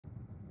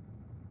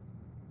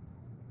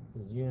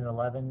This is Unit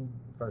 11.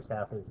 The first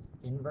half is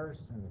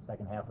inverse, and the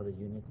second half of the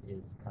unit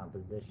is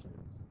compositions.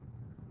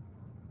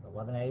 So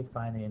 11a,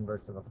 find the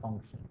inverse of a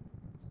function.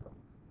 So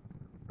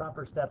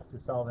proper steps to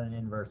solve an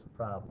inverse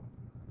problem.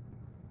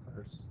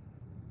 First,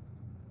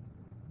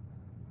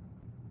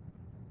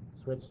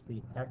 switch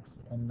the x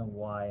and the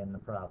y in the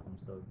problem.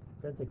 So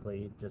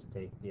physically, just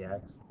take the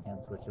x and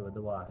switch it with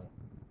the y.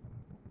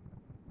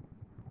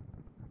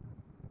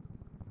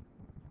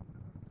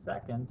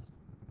 Second,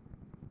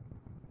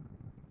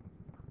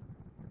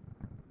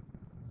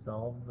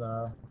 solve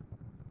the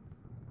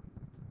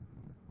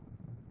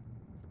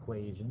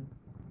equation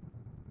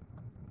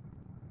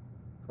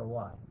for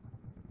y.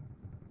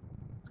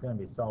 It's going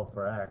to be solved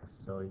for x,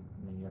 so you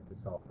have to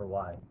solve for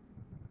y.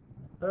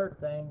 Third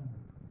thing,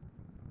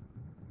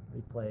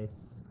 replace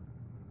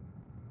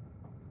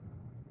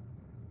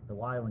the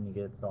y when you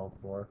get it solved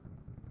for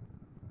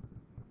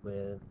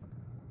with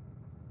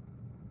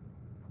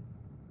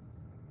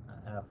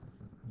f.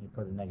 You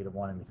put a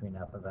 -1 in between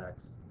f of x,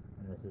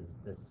 and this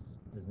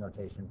is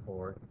notation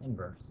for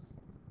inverse.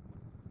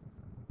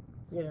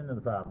 Let's get into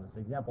the problems.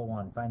 Example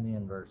 1, find the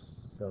inverse.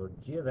 So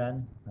g of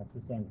n, that's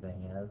the same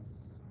thing as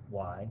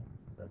y.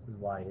 So this is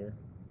y here.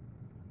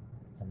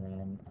 And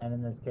then n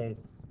in this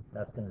case,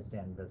 that's going to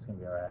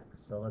be our x.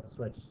 So let's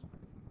switch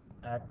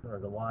x, or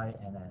the y,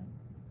 and n.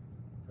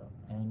 So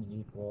n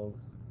equals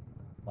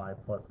y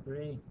plus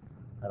 3.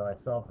 How do I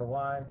solve for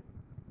y?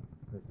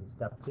 This is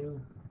step 2.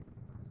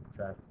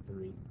 Subtract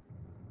 3.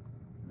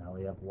 Now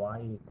we have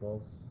y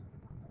equals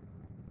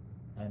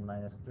n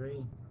minus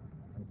 3.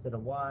 Instead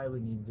of y, we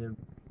need to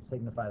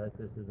signify that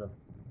this is an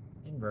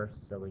inverse,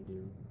 so we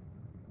do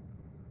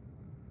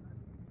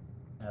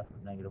f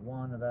of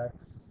 -1 of x,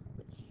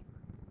 which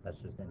that's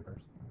just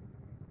inverse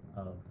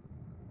of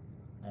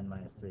n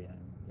minus 3. I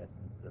guess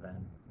instead of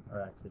n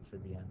or x, it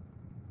should be n.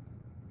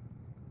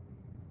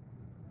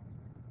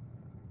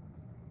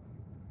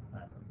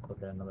 Alright, let's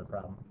look at another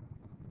problem.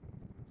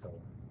 So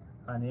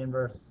find the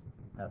inverse,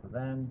 f of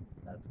n,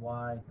 that's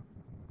y,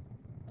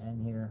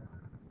 n here,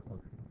 we'll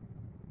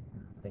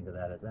think of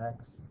that as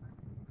x.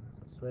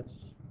 So switch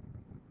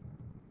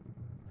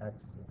x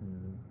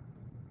and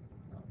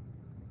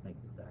make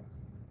this x.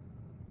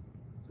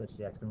 Switch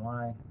the x and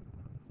y.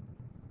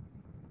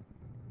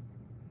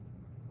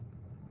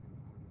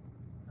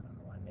 I don't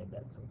know why I made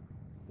that so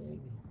big.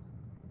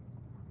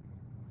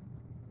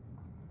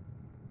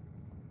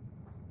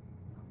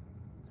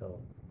 So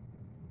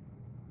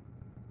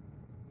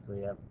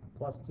we have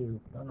plus 2.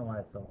 Don't know why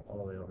it's all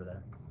the way over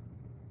there.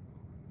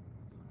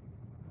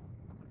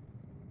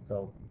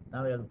 So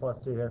now we have the plus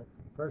 2 here.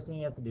 First thing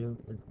you have to do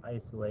is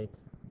isolate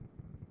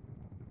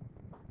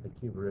the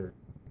cube root.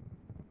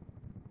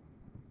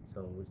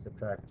 So we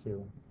subtract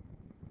 2.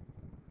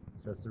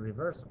 So it's the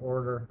reverse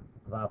order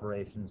of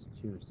operations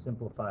to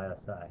simplify a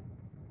side.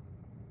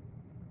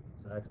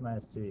 So x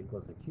minus 2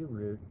 equals the cube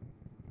root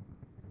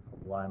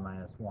of y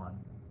minus 1.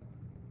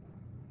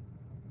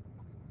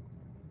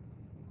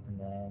 And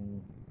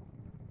then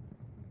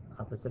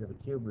opposite of a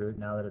cube root,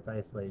 now that it's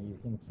isolated, you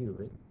can cube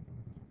it.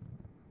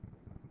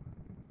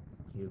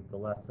 Cube the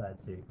left side,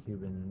 so you're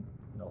cubing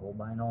the whole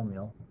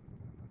binomial.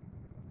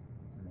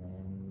 And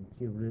then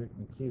cube root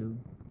and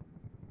cube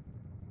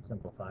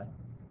simplify.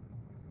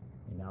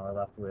 And now we're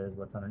left with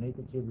what's underneath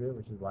the cube root,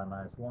 which is y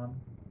minus 1.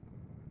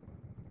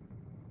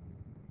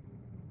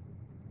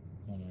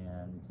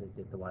 And to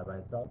get the y by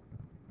itself,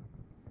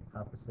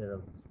 opposite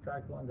of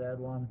subtract 1 is add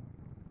 1.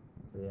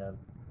 So we have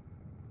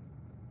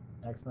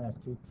x minus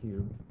 2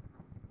 cubed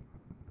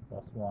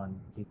plus 1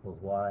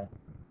 equals y.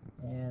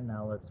 And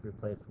now let's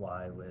replace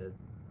y with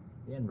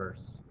the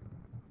inverse.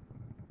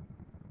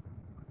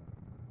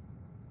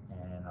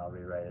 And I'll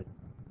rewrite it.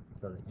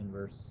 So the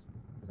inverse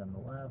is on the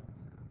left.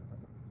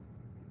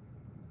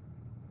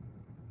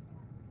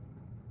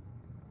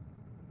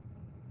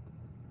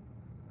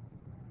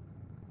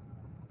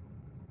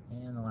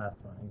 And the last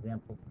one,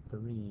 example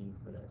 3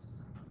 for this.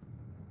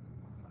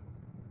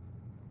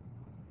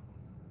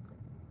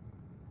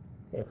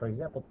 Okay, for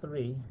example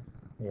 3,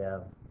 we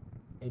have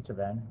h of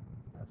n,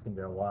 that's going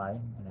to be our y,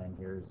 and then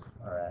here's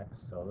our x.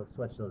 So let's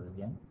switch those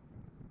again.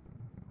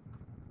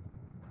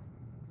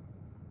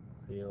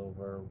 3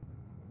 over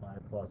y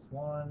plus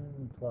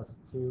 1 plus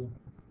 2.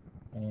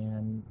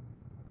 And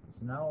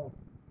so now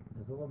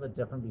it's a little bit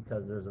different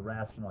because there's a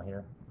rational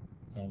here,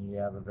 and you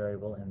have a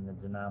variable in the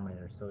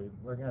denominator. So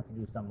we're going to have to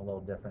do something a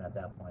little different at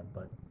that point.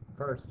 But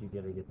first, you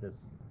got to get this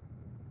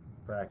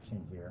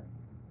fraction here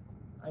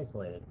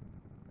isolated.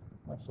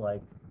 Much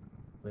like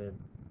with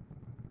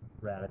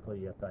radical,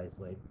 you have to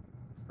isolate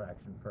this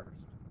fraction first.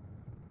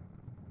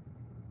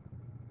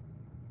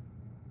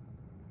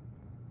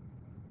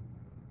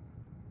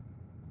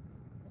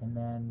 And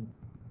then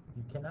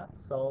you cannot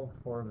solve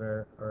for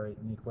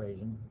an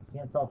equation. You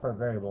can't solve for a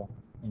variable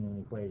in an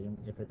equation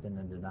if it's in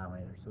the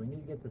denominator. So we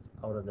need to get this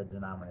out of the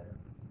denominator.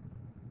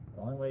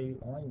 The only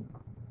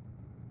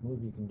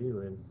move you can do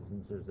is,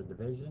 since there's a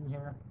division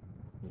here,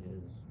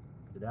 is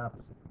do the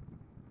opposite.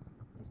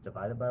 It's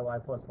divided by y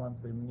plus 1,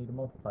 so we need to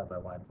multiply by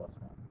y plus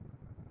 1.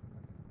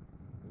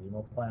 you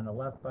multiply on the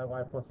left by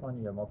y plus 1,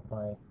 you gotta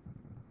multiply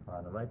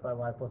on the right by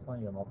y plus 1,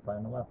 you gotta multiply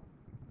on the left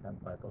times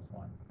y plus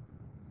 1.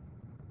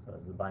 So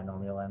there's the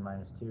binomial n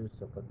minus 2,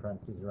 so put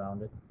parentheses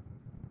around it.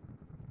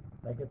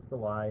 That gets the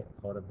y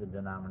out of the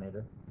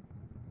denominator.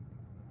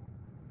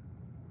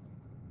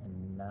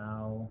 And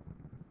now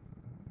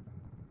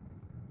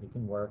we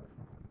can work.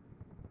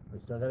 We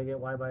still got to get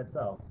y by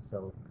itself,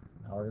 so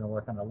now we're going to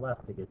work on the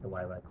left to get the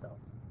y by itself.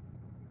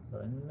 So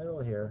in the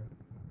middle here,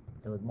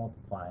 it was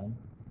multiplying,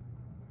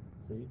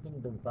 so you can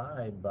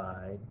divide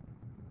by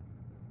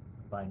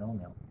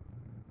binomial.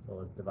 So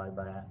let's divide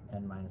by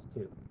n minus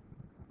 2.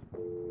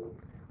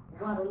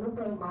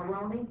 Guadalupe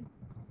Maroney.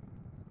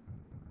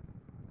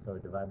 So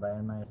divide by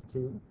n minus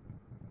 2,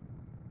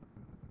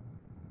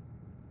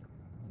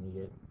 and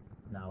you get,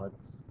 now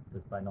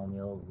this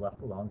binomial is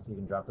left alone, so you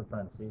can drop the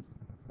parentheses.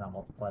 It's not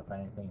multiplied by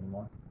anything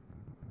anymore.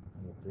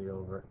 You get 3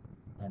 over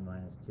n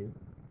minus 2,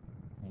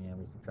 and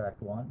we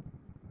subtract 1,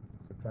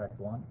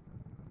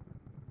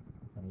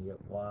 and you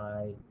get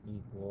y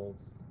equals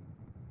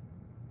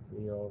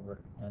 3 over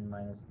n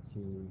minus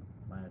 2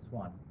 minus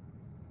 1.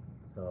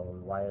 So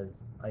y is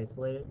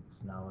isolated,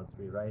 so now let's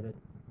rewrite it.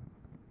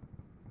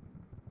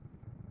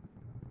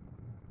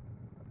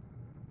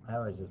 I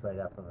always just write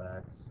f of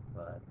x,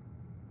 but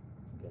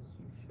I guess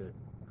you should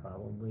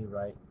probably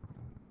write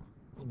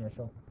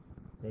initial.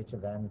 It's h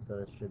of n, so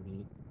this should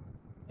be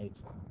h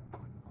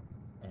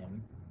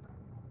n.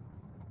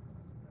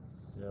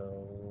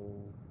 So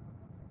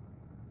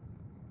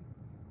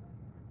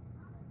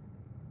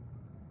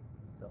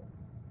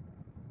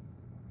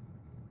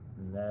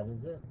that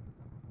is it.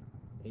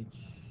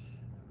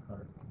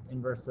 Or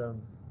inverse of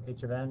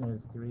h of n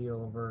is 3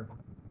 over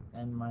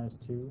n minus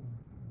 2,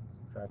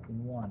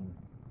 subtracting 1.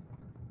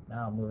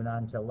 Now moving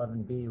on to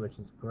 11b, which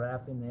is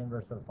graphing the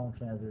inverse of a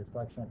function as a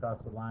reflection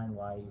across the line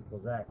y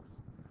equals x.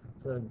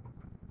 So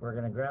we're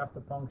going to graph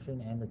the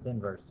function and its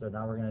inverse. So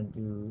now we're going to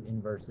do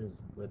inverses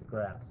with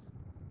graphs.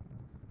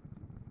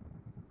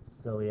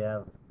 So we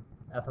have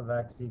f of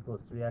x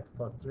equals 3x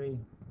plus 3.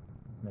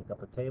 Let's make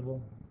up a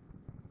table.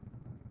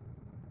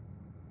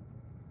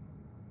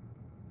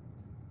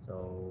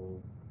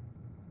 So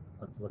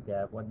let's look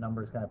at what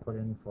numbers can I put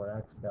in for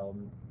x that will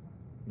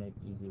make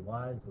easy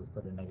y's. Let's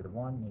put in negative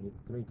 1. Negative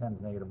 3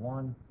 times negative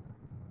 1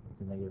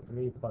 is negative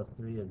 3 plus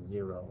 3 is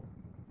 0.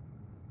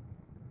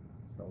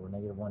 So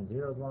negative 1,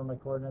 0 is one of my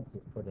coordinates.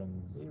 Let's put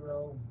in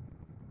 0.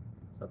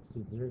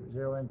 Substitute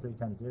 0 in. 3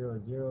 times 0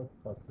 is 0.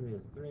 Plus 3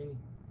 is 3.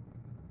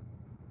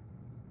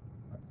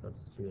 Let's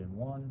substitute in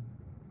 1.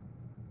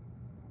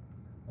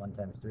 1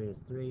 times 3 is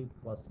 3.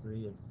 Plus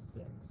 3 is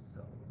 6.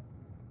 So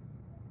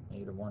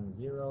negative 1,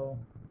 0.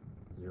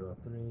 0,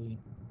 3.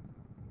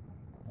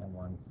 And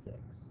 1, 6.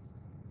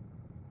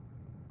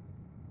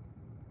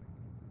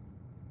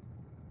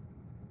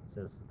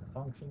 So this is the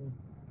function.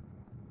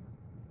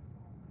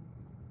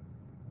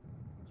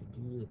 To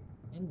do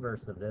the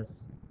inverse of this,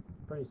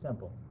 pretty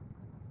simple.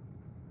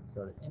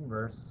 So the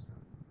inverse,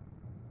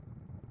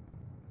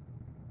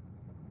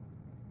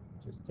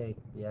 just take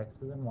the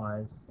x's and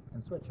y's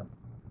and switch them.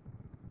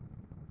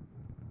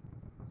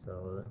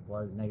 So it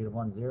was negative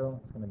 1, 0,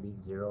 it's going to be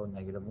 0,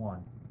 negative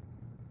 1.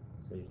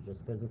 So you're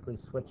just physically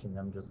switching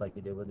them just like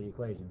you did with the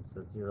equations.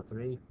 So 0,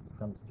 3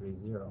 becomes 3,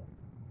 0.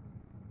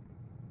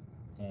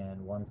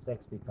 And 1,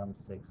 6 becomes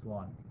 6,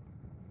 1.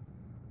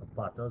 Let's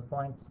plot those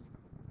points.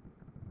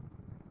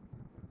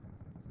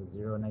 So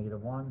 0,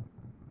 negative 1,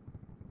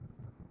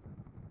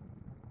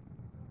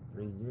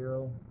 3,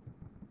 0,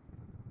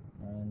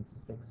 and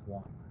 6,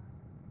 1.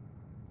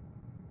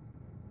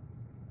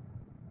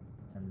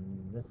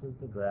 And this is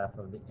the graph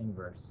of the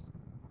inverse.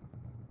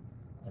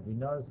 If you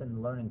notice in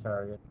the learning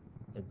target,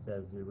 it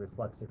says it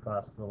reflects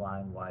across the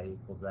line y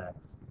equals x.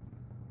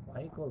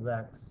 Y equals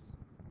x,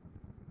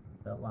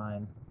 that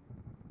line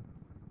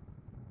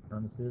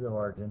runs through the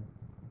origin,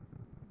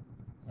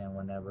 and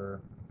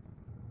whenever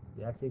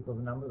the x equals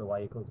a number, the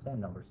y equals the same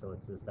number, so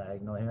it's this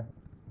diagonal here.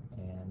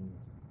 And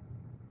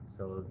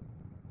so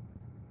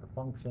the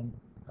function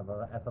of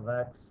f of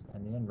x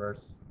and the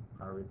inverse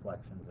are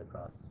reflections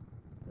across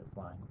this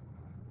line.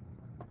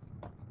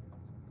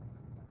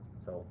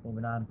 So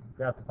moving on,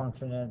 graph the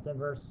function and its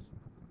inverse.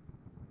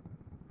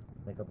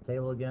 Make up a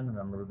table again.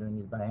 Remember, we're doing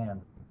these by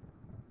hand.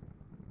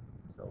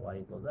 So y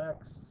equals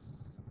x.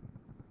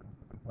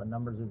 What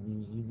numbers would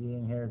be easy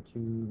in here to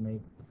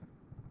make,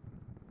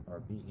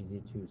 or be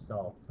easy to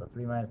solve? So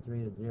 3 minus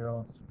 3 is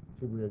 0.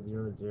 Cube root of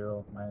 0 is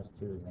 0. Minus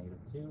 2 is negative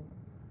 2.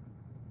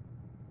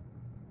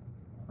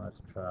 Let's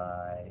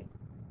try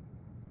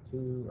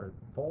 2 or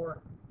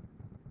 4.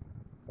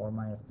 4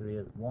 minus 3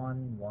 is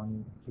 1.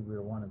 1 cube root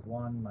of 1 is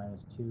 1.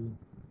 Minus 2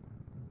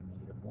 is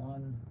negative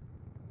 1.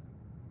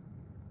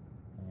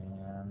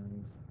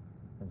 And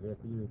since we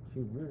have to do a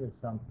cube root of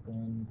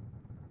something,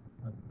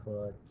 let's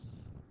put,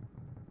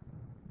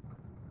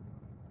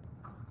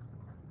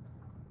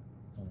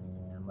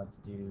 and let's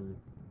do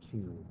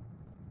 2.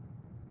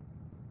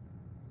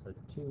 So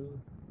 2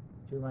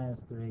 minus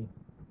 3,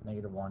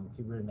 negative 1.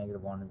 Cube root of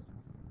negative 1 is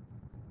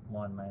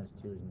 1. Minus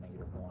 2 is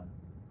negative 1.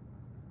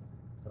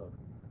 So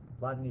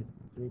plotting these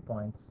 3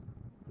 points,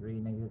 3,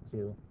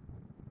 -2,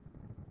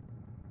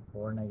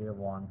 4,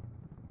 -1,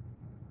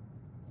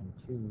 and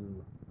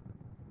 2,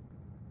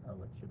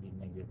 oh, it should be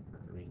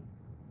 -3.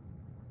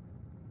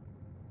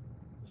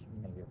 It should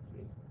be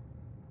 -3.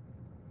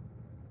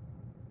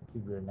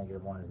 Cube root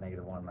of -1 is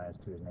 -1 minus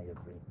 2 is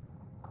 -3.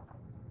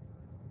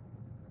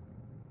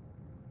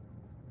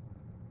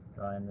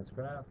 Drawing this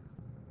graph.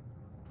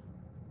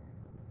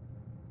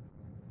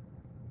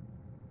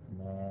 And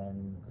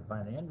then to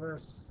find the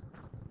inverse,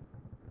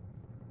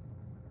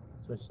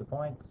 switch the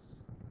points.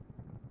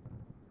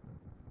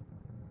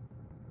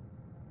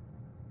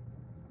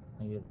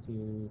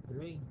 -2,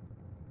 3.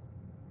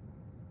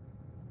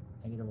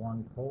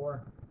 -1,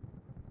 4.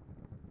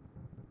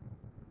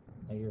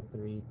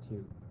 -3,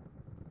 2.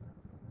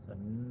 So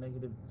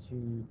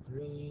 -2,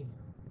 3.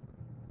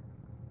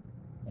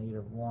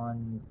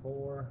 -1,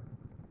 4.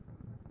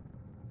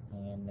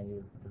 And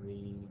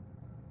 -3,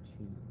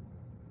 2.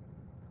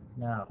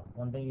 Now,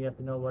 one thing you have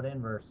to know about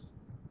inverse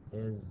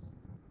is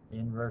the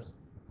inverse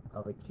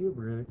of a cube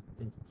root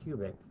is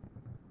cubic.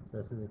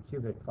 So this is a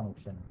cubic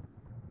function.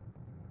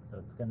 So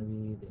it's going to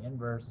be, the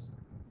inverse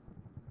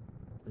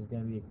is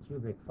going to be a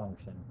cubic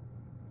function,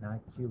 not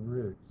cube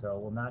root. So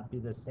it will not be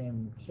the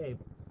same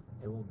shape.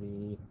 It will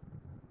be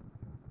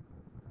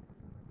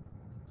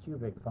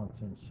cubic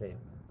function shape.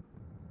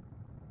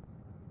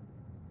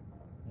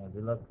 And if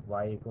we look,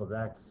 y equals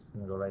x, I'm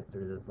going to go right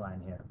through this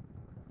line here.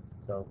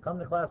 So come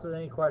to class with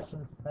any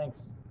questions. Thanks.